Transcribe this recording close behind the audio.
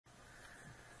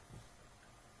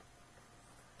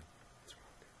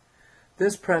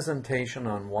This presentation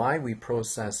on why we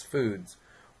process foods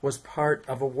was part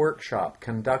of a workshop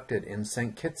conducted in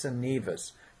St. Kitts and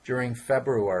Nevis during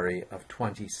February of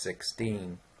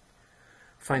 2016.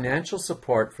 Financial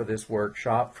support for this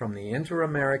workshop from the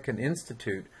Inter-American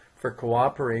Institute for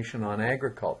Cooperation on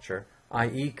Agriculture,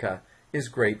 IECA, is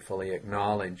gratefully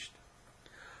acknowledged.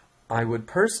 I would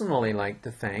personally like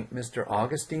to thank Mr.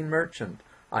 Augustine Merchant,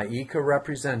 IECA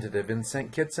representative in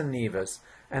St. Kitts and Nevis,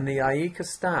 and the IECA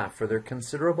staff for their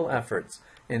considerable efforts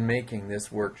in making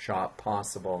this workshop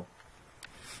possible.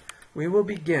 We will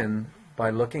begin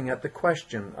by looking at the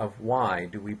question of why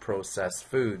do we process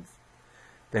foods.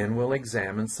 Then we'll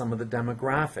examine some of the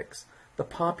demographics, the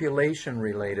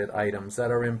population-related items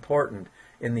that are important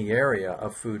in the area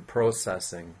of food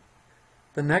processing.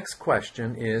 The next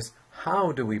question is,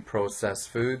 how do we process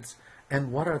foods,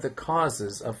 and what are the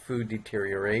causes of food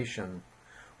deterioration?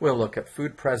 We'll look at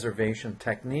food preservation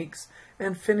techniques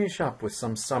and finish up with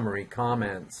some summary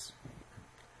comments.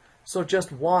 So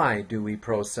just why do we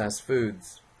process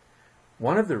foods?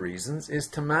 One of the reasons is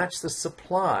to match the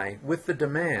supply with the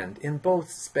demand in both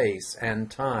space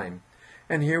and time.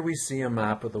 And here we see a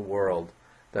map of the world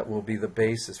that will be the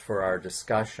basis for our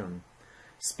discussion.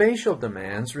 Spatial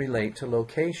demands relate to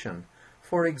location.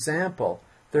 For example,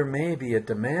 there may be a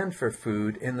demand for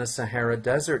food in the Sahara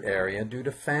Desert area due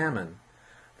to famine.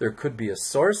 There could be a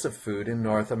source of food in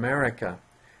North America,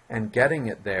 and getting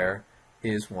it there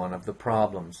is one of the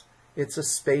problems. It's a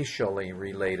spatially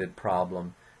related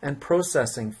problem, and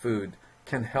processing food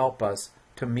can help us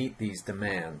to meet these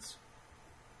demands.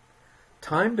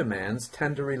 Time demands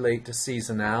tend to relate to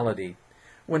seasonality.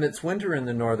 When it's winter in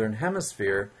the Northern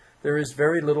Hemisphere, there is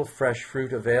very little fresh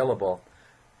fruit available,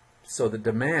 so the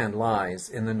demand lies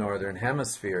in the Northern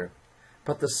Hemisphere.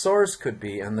 But the source could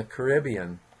be in the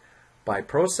Caribbean. By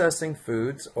processing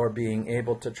foods or being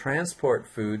able to transport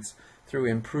foods through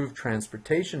improved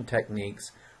transportation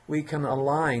techniques, we can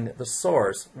align the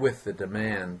source with the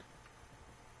demand.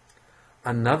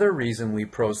 Another reason we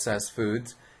process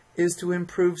foods is to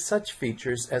improve such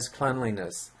features as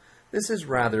cleanliness. This is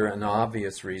rather an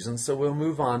obvious reason, so we'll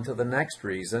move on to the next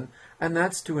reason, and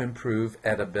that's to improve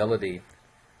edibility.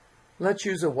 Let's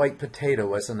use a white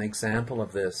potato as an example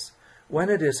of this. When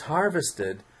it is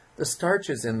harvested, the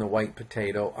starches in the white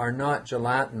potato are not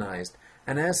gelatinized,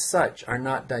 and as such are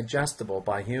not digestible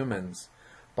by humans.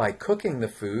 By cooking the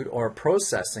food or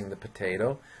processing the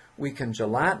potato, we can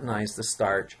gelatinize the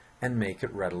starch and make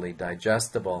it readily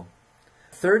digestible.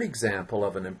 A third example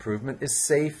of an improvement is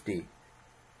safety.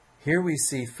 Here we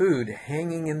see food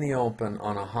hanging in the open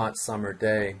on a hot summer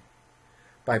day.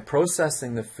 By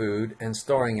processing the food and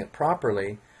storing it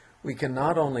properly, we can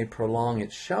not only prolong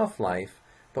its shelf life,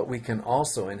 but we can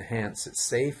also enhance its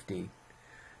safety.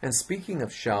 And speaking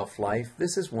of shelf life,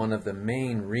 this is one of the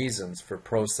main reasons for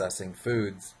processing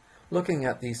foods. Looking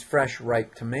at these fresh,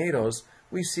 ripe tomatoes,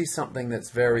 we see something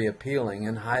that's very appealing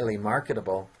and highly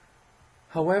marketable.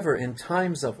 However, in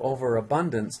times of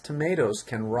overabundance, tomatoes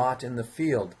can rot in the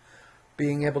field.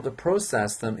 Being able to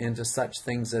process them into such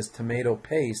things as tomato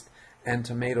paste and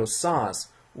tomato sauce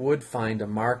would find a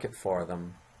market for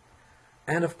them.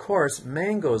 And of course,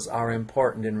 mangoes are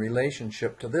important in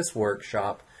relationship to this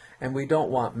workshop, and we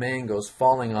don't want mangoes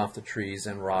falling off the trees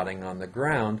and rotting on the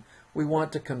ground. We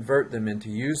want to convert them into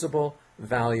usable,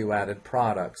 value-added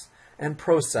products, and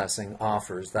processing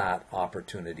offers that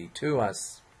opportunity to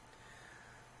us.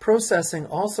 Processing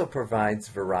also provides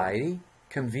variety,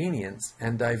 convenience,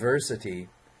 and diversity.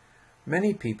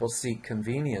 Many people seek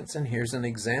convenience, and here's an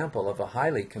example of a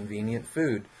highly convenient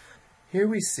food. Here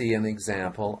we see an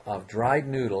example of dried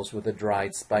noodles with a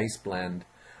dried spice blend.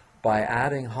 By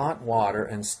adding hot water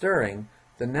and stirring,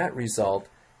 the net result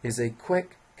is a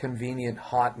quick, convenient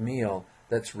hot meal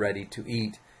that's ready to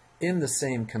eat in the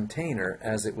same container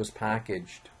as it was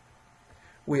packaged.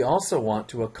 We also want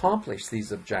to accomplish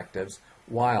these objectives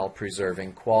while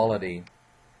preserving quality.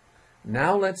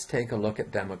 Now let's take a look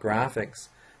at demographics.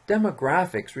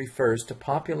 Demographics refers to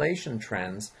population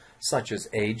trends such as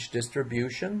age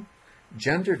distribution,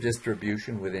 gender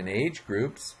distribution within age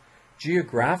groups,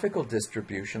 geographical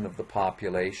distribution of the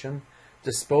population,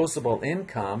 disposable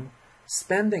income,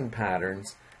 spending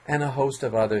patterns, and a host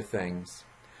of other things.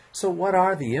 So what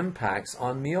are the impacts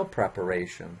on meal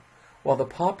preparation? Well, the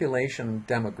population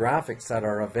demographics that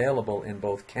are available in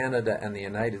both Canada and the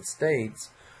United States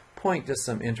point to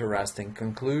some interesting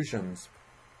conclusions.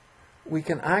 We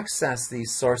can access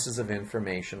these sources of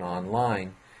information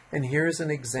online, and here's an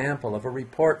example of a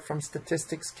report from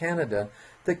Statistics Canada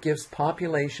that gives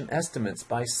population estimates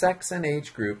by sex and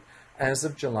age group as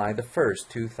of July the 1st,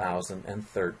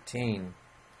 2013.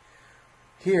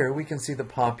 Here we can see the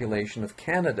population of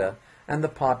Canada and the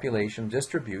population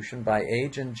distribution by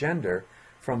age and gender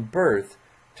from birth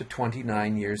to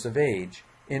 29 years of age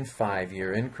in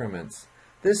 5-year increments.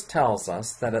 This tells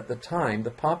us that at the time the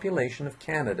population of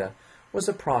Canada was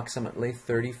approximately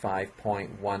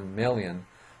 35.1 million,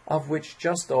 of which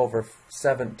just over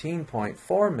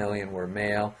 17.4 million were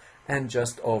male and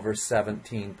just over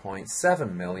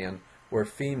 17.7 million were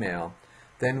female.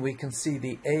 Then we can see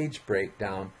the age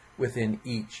breakdown within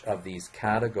each of these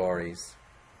categories.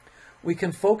 We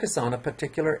can focus on a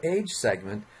particular age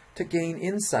segment to gain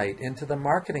insight into the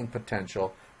marketing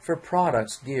potential for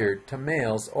products geared to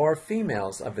males or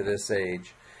females of this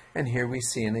age. And here we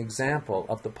see an example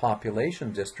of the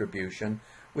population distribution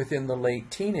within the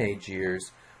late teenage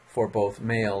years for both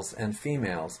males and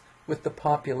females, with the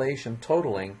population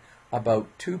totaling about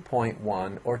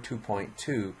 2.1 or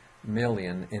 2.2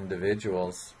 million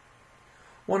individuals.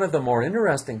 One of the more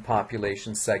interesting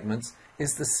population segments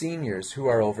is the seniors who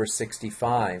are over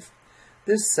 65.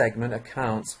 This segment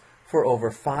accounts for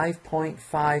over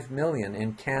 5.5 million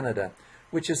in Canada,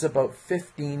 which is about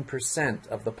 15%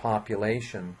 of the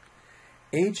population.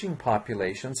 Aging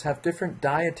populations have different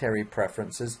dietary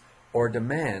preferences or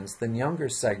demands than younger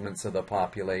segments of the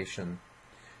population.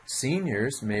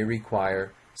 Seniors may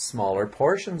require smaller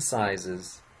portion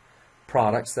sizes,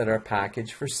 products that are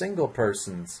packaged for single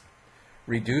persons,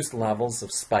 reduced levels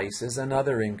of spices and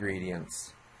other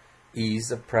ingredients,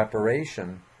 ease of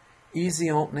preparation, easy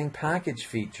opening package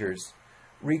features,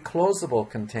 reclosable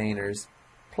containers,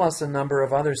 plus a number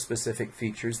of other specific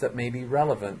features that may be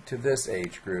relevant to this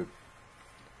age group.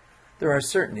 There are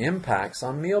certain impacts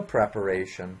on meal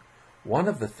preparation. One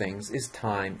of the things is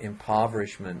time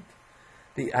impoverishment.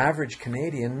 The average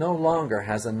Canadian no longer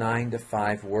has a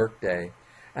 9-to-5 workday,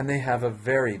 and they have a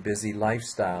very busy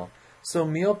lifestyle, so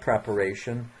meal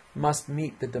preparation must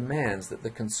meet the demands that the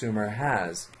consumer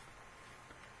has.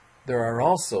 There are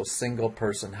also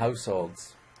single-person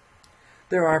households.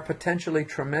 There are potentially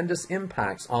tremendous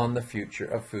impacts on the future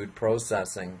of food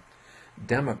processing.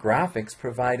 Demographics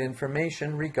provide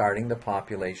information regarding the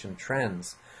population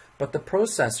trends, but the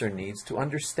processor needs to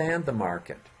understand the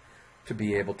market, to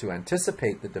be able to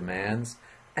anticipate the demands,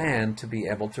 and to be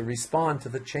able to respond to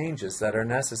the changes that are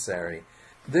necessary.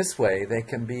 This way, they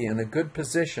can be in a good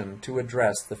position to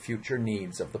address the future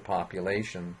needs of the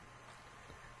population.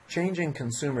 Changing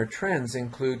consumer trends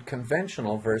include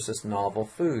conventional versus novel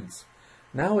foods.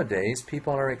 Nowadays,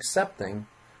 people are accepting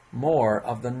more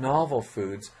of the novel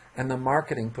foods, and the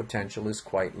marketing potential is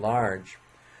quite large.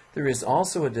 There is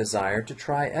also a desire to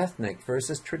try ethnic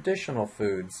versus traditional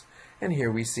foods, and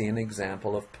here we see an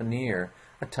example of paneer,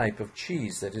 a type of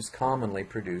cheese that is commonly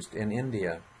produced in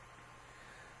India.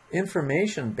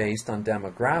 Information based on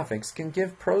demographics can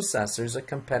give processors a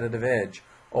competitive edge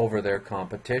over their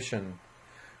competition.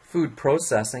 Food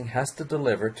processing has to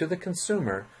deliver to the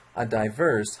consumer a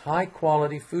diverse,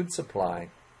 high-quality food supply.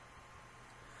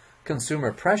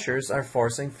 Consumer pressures are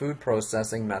forcing food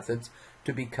processing methods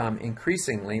to become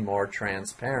increasingly more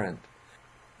transparent.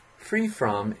 Free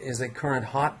From is a current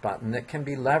hot button that can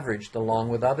be leveraged along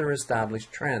with other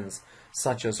established trends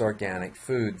such as organic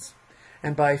foods.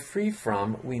 And by free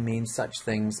from, we mean such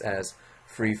things as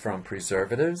free from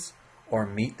preservatives, or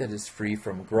meat that is free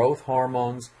from growth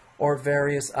hormones, or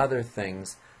various other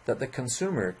things that the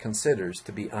consumer considers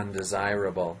to be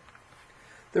undesirable.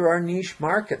 There are niche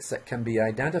markets that can be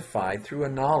identified through a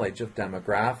knowledge of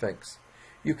demographics.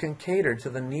 You can cater to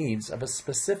the needs of a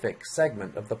specific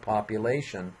segment of the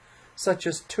population, such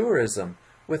as tourism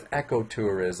with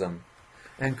ecotourism,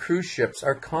 and cruise ships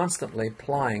are constantly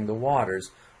plying the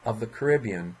waters of the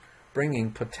Caribbean, bringing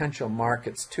potential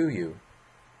markets to you.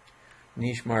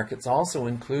 Niche markets also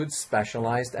include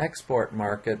specialized export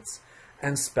markets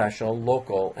and special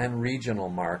local and regional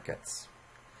markets.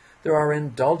 There are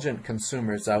indulgent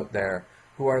consumers out there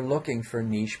who are looking for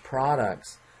niche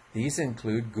products. These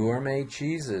include gourmet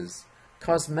cheeses,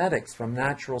 cosmetics from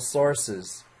natural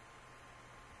sources,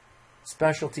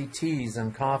 specialty teas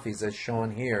and coffees as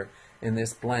shown here in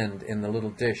this blend in the little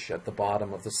dish at the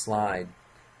bottom of the slide.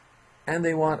 And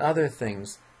they want other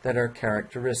things that are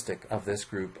characteristic of this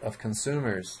group of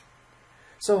consumers.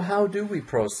 So how do we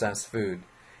process food?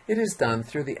 It is done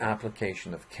through the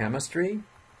application of chemistry,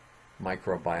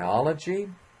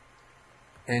 microbiology,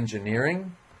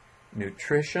 engineering,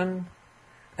 nutrition,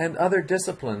 and other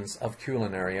disciplines of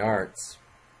culinary arts.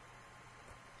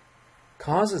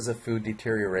 Causes of food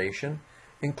deterioration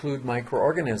include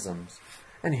microorganisms,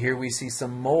 and here we see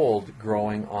some mold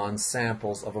growing on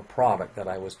samples of a product that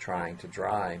I was trying to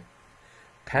dry.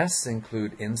 Pests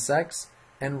include insects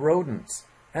and rodents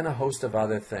and a host of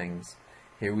other things.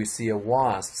 Here we see a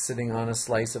wasp sitting on a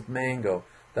slice of mango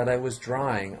that I was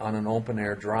drying on an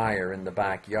open-air dryer in the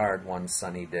backyard one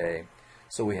sunny day.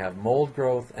 So we have mold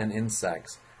growth and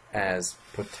insects as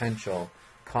potential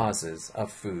causes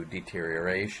of food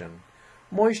deterioration.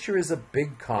 Moisture is a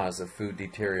big cause of food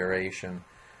deterioration.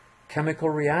 Chemical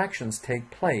reactions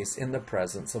take place in the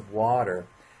presence of water,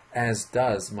 as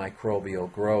does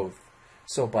microbial growth.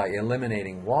 So by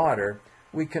eliminating water,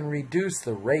 we can reduce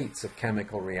the rates of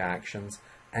chemical reactions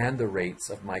and the rates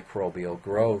of microbial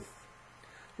growth.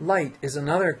 Light is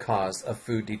another cause of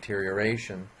food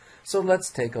deterioration. So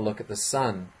let's take a look at the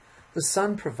sun. The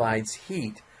sun provides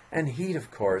heat, and heat,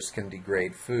 of course, can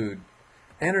degrade food.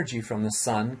 Energy from the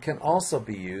sun can also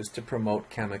be used to promote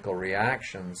chemical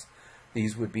reactions.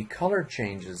 These would be color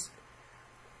changes.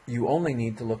 You only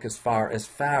need to look as far as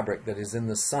fabric that is in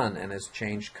the sun and has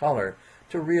changed color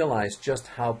to realize just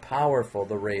how powerful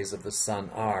the rays of the sun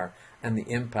are and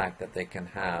the impact that they can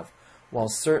have, while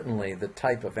certainly the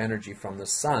type of energy from the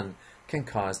sun can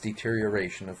cause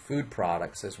deterioration of food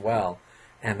products as well,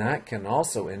 and that can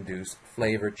also induce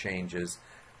flavor changes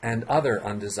and other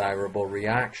undesirable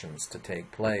reactions to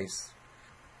take place.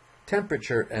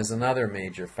 Temperature is another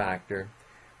major factor.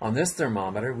 On this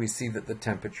thermometer, we see that the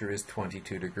temperature is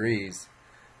 22 degrees.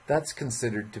 That's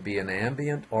considered to be an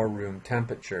ambient or room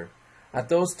temperature. At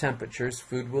those temperatures,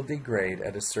 food will degrade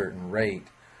at a certain rate.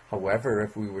 However,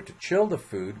 if we were to chill the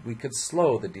food, we could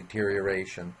slow the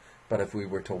deterioration. But if we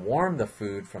were to warm the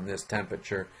food from this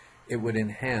temperature, it would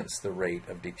enhance the rate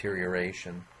of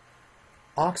deterioration.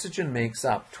 Oxygen makes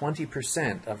up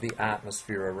 20% of the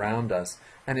atmosphere around us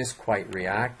and is quite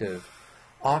reactive.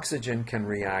 Oxygen can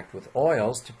react with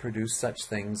oils to produce such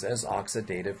things as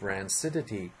oxidative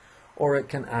rancidity, or it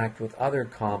can act with other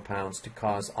compounds to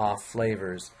cause off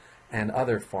flavors and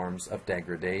other forms of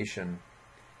degradation.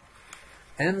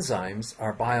 Enzymes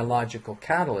are biological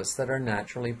catalysts that are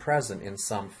naturally present in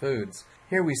some foods.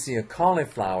 Here we see a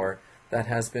cauliflower that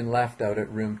has been left out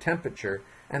at room temperature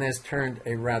and has turned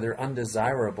a rather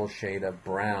undesirable shade of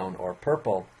brown or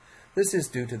purple. This is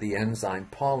due to the enzyme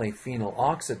polyphenol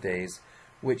oxidase,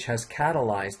 which has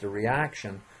catalyzed a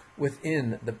reaction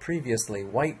within the previously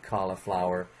white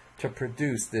cauliflower to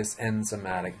produce this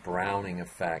enzymatic browning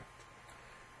effect.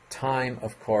 Time,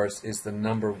 of course, is the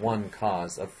 #1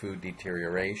 cause of food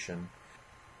deterioration.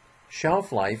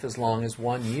 Shelf life as long as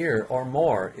 1 year or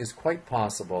more is quite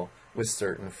possible with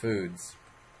certain foods.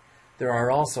 There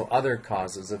are also other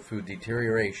causes of food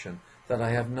deterioration that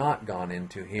I have not gone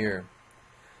into here.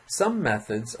 Some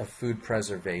methods of food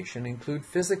preservation include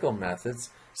physical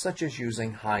methods such as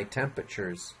using high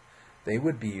temperatures. They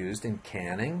would be used in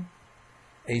canning,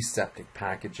 aseptic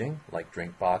packaging like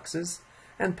drink boxes,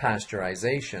 and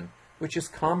pasteurization, which is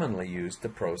commonly used to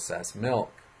process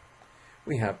milk.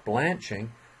 We have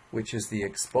blanching, which is the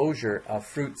exposure of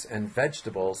fruits and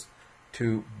vegetables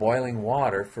to boiling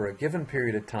water for a given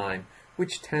period of time,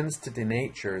 which tends to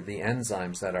denature the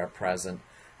enzymes that are present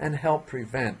and help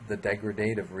prevent the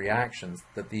degradative reactions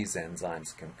that these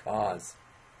enzymes can cause.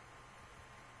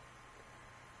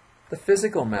 The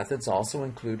physical methods also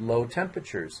include low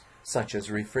temperatures, such as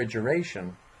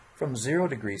refrigeration from 0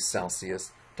 degrees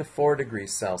Celsius to 4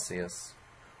 degrees Celsius,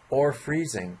 or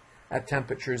freezing at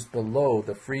temperatures below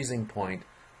the freezing point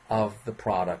of the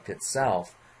product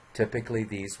itself. Typically,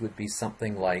 these would be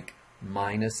something like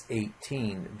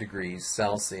 -18 degrees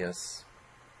Celsius.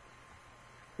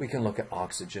 We can look at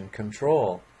oxygen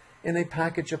control. In a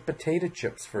package of potato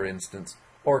chips, for instance,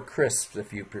 or crisps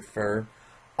if you prefer,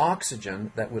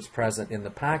 oxygen that was present in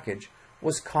the package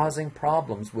was causing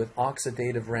problems with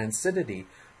oxidative rancidity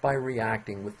by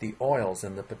reacting with the oils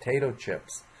in the potato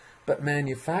chips. But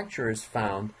manufacturers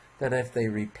found that if they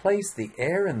replaced the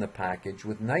air in the package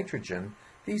with nitrogen,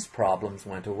 these problems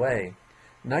went away.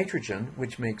 Nitrogen,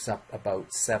 which makes up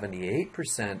about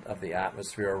 78% of the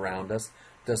atmosphere around us,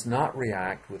 does not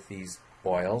react with these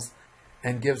oils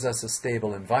and gives us a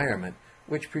stable environment,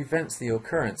 which prevents the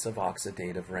occurrence of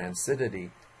oxidative rancidity.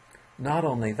 Not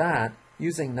only that,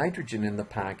 using nitrogen in the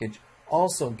package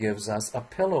also gives us a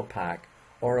pillow pack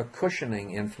or a cushioning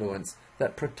influence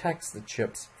that protects the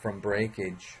chips from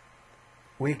breakage.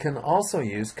 We can also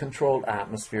use controlled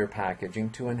atmosphere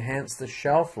packaging to enhance the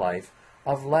shelf life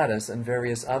of lettuce and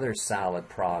various other salad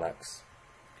products.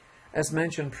 As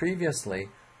mentioned previously,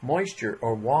 moisture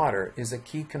or water is a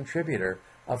key contributor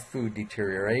of food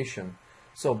deterioration.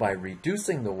 So by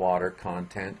reducing the water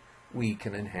content, we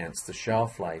can enhance the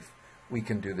shelf life. We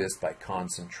can do this by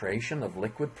concentration of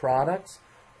liquid products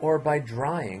or by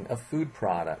drying of food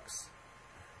products.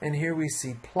 And here we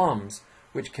see plums,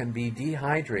 which can be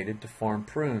dehydrated to form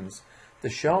prunes. The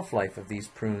shelf life of these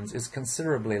prunes is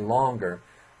considerably longer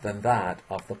than that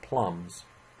of the plums.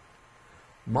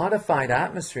 Modified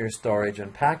atmosphere storage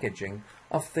and packaging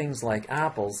of things like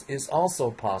apples is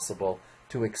also possible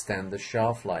to extend the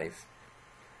shelf life.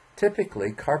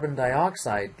 Typically, carbon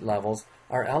dioxide levels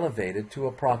are elevated to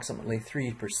approximately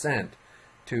 3%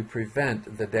 to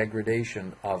prevent the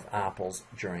degradation of apples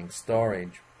during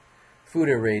storage. Food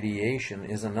irradiation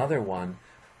is another one,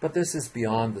 but this is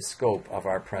beyond the scope of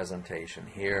our presentation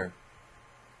here.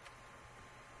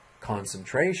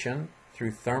 Concentration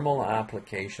through thermal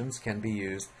applications can be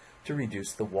used to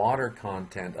reduce the water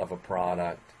content of a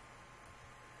product.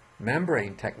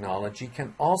 Membrane technology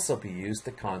can also be used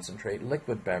to concentrate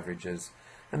liquid beverages,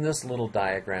 and this little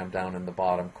diagram down in the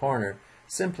bottom corner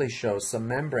simply shows some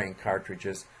membrane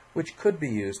cartridges which could be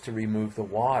used to remove the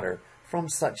water from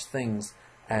such things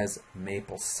as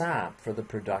maple sap for the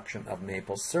production of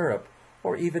maple syrup,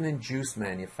 or even in juice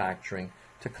manufacturing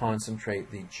to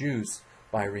concentrate the juice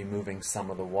by removing some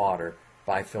of the water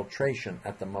by filtration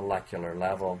at the molecular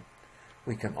level.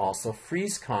 We can also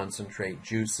freeze concentrate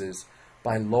juices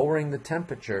by lowering the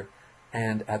temperature,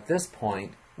 and at this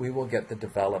point we will get the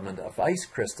development of ice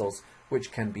crystals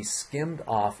which can be skimmed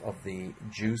off of the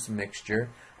juice mixture,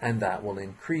 and that will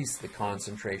increase the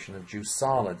concentration of juice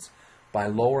solids. By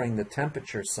lowering the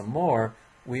temperature some more,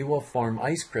 we will form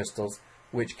ice crystals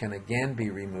which can again be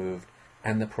removed,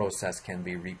 and the process can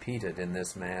be repeated in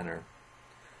this manner.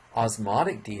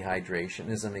 Osmotic dehydration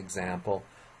is an example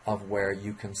of where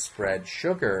you can spread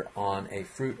sugar on a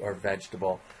fruit or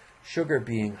vegetable. Sugar,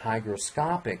 being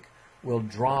hygroscopic, will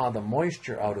draw the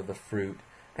moisture out of the fruit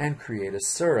and create a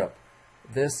syrup.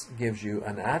 This gives you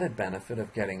an added benefit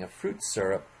of getting a fruit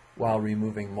syrup while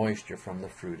removing moisture from the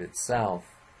fruit itself.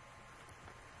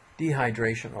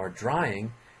 Dehydration or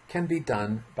drying can be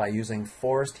done by using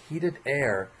forced heated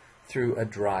air through a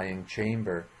drying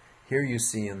chamber. Here you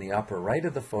see in the upper right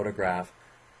of the photograph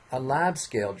a lab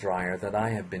scale dryer that I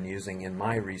have been using in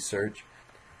my research,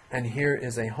 and here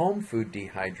is a home food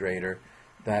dehydrator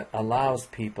that allows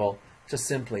people to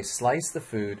simply slice the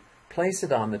food, place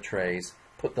it on the trays,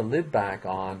 put the lid back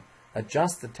on,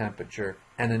 adjust the temperature,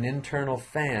 and an internal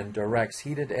fan directs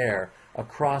heated air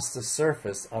across the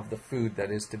surface of the food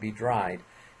that is to be dried.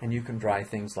 And you can dry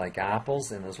things like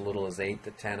apples in as little as 8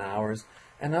 to 10 hours,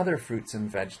 and other fruits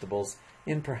and vegetables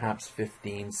in perhaps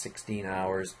 15, 16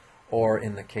 hours, or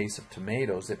in the case of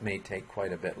tomatoes, it may take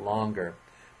quite a bit longer.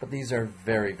 But these are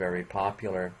very, very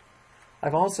popular.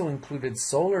 I've also included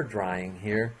solar drying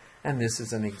here, and this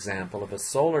is an example of a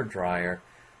solar dryer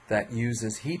that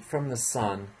uses heat from the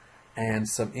sun and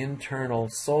some internal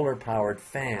solar-powered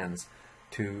fans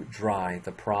to dry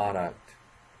the product.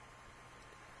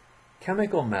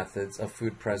 Chemical methods of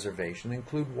food preservation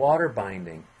include water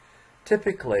binding.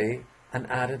 Typically, an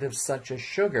additive such as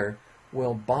sugar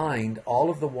will bind all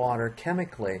of the water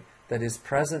chemically that is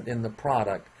present in the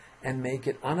product and make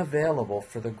it unavailable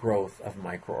for the growth of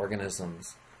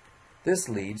microorganisms. This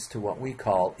leads to what we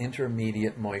call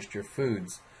intermediate moisture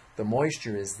foods. The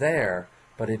moisture is there,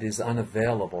 but it is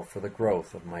unavailable for the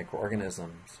growth of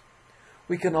microorganisms.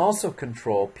 We can also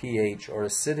control pH or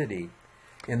acidity.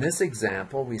 In this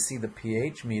example, we see the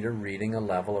pH meter reading a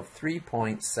level of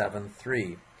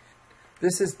 3.73.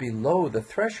 This is below the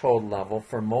threshold level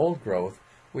for mold growth,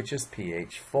 which is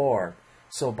pH 4.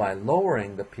 So by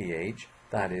lowering the pH,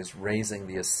 that is, raising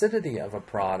the acidity of a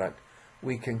product,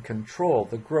 we can control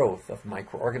the growth of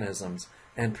microorganisms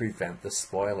and prevent the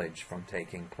spoilage from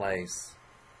taking place.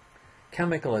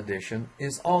 Chemical addition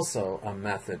is also a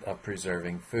method of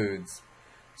preserving foods.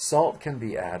 Salt can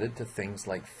be added to things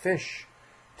like fish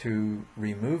to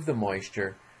remove the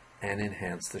moisture and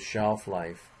enhance the shelf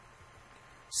life.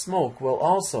 Smoke will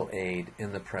also aid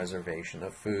in the preservation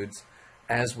of foods,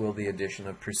 as will the addition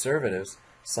of preservatives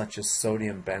such as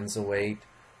sodium benzoate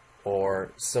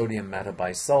or sodium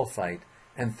metabisulfite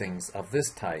and things of this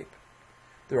type.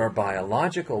 There are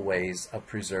biological ways of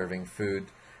preserving food,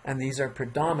 and these are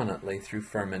predominantly through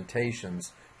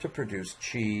fermentations to produce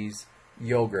cheese,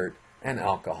 yogurt, and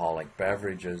alcoholic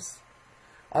beverages.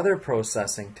 Other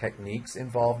processing techniques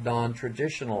involve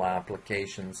non-traditional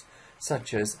applications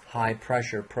such as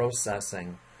high-pressure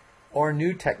processing or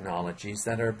new technologies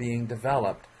that are being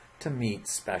developed to meet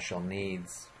special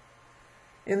needs.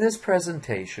 In this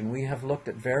presentation, we have looked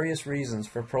at various reasons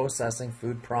for processing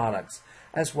food products,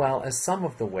 as well as some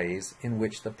of the ways in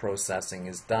which the processing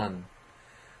is done.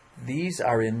 These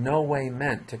are in no way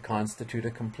meant to constitute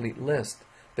a complete list.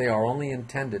 They are only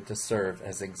intended to serve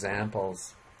as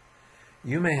examples.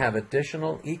 You may have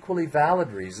additional, equally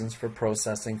valid reasons for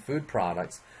processing food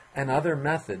products and other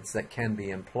methods that can be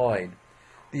employed.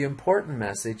 The important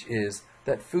message is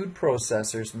that food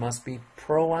processors must be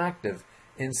proactive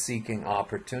in seeking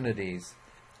opportunities.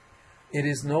 It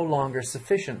is no longer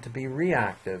sufficient to be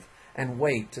reactive and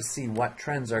wait to see what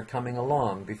trends are coming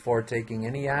along before taking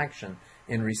any action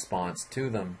in response to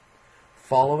them.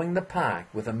 Following the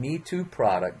pack with a Me Too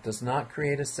product does not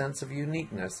create a sense of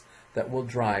uniqueness that will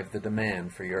drive the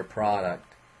demand for your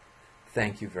product.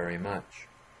 Thank you very much.